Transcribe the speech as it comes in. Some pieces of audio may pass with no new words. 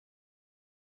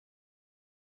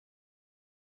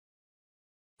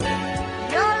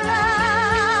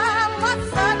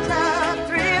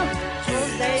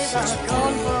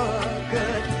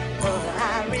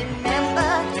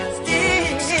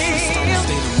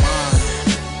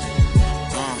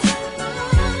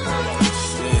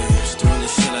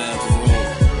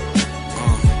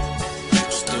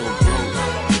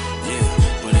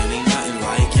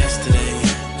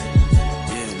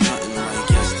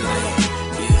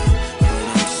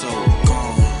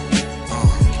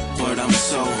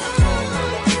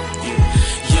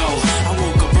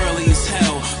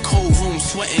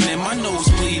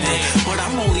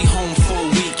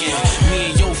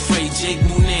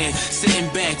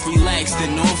life, relaxed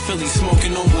in North Philly,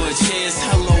 smoking on wood chairs.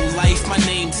 Hello life, my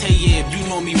name Tayyib, you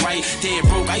know me right. Dead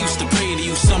broke, I used to pray to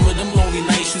you some of them lonely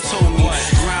nights. You told me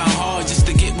grind hard just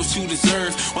to get what you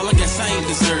deserve. Well, I guess I ain't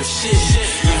deserve shit.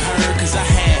 You heard, cause I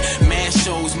had mad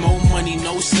shows, more money,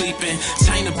 no sleeping,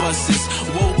 China buses.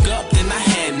 Woke up, then I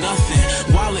had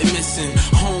nothing. Wallet missing,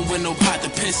 home with no pot to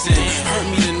piss in. Hurt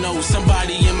me to know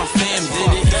somebody in my fam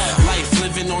did it. Life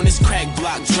living on this crack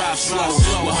block, drive slow.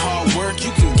 With hard work,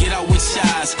 you can get out with your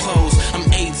eyes closed. I'm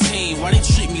 18, why they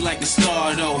treat me like a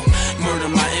star though? Murder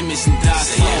my image and die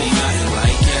slow. Say it ain't nothing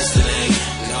like yesterday.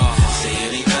 No, say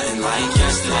it ain't nothing like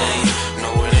yesterday. No,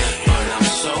 it ain't. But I'm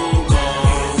so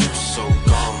gone, so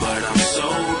gone. But I'm so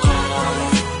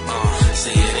gone.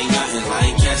 Say it ain't nothing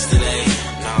like yesterday.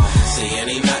 No, say it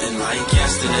ain't nothing like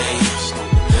yesterday.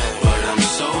 But I'm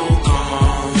so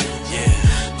gone, yeah.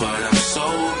 But I'm so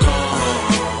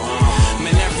gone.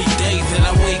 Man, every day that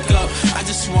I wake up, I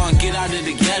just wanna get out of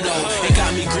the ghetto. It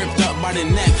got me gripped up by the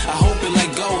neck, I hope it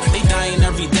let go. They dying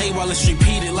every day while it's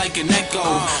repeated like an echo.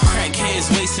 Crackheads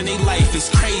wasting their life, it's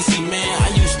crazy, man. I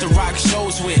used to rock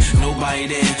shows with nobody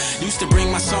there. Used to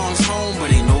bring my songs home,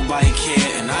 but ain't nobody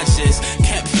care. And I just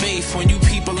kept faith when you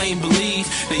people ain't believe.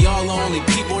 They all the only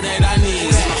people that I need.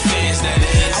 It's my fans, that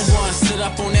is. I once stood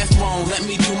up on that throne, let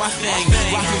me do my thing.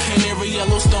 Rockin' Canary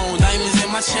Yellowstone, diamonds in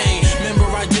my chain. Remember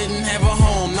I didn't have a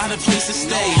home, not a place to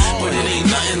stay. But it ain't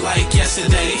nothing like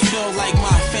yesterday. They feel like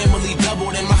my family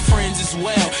doubled and my friends as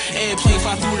well. Airplane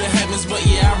fly through the heavens, but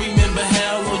yeah, I remember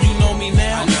hell. Oh, you know me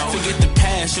now? Forget the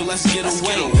past, so let's get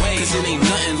away. Cause it ain't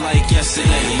nothing like yesterday.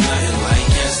 Say it ain't nothing like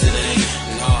yesterday.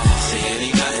 No, say it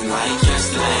ain't nothing like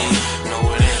yesterday.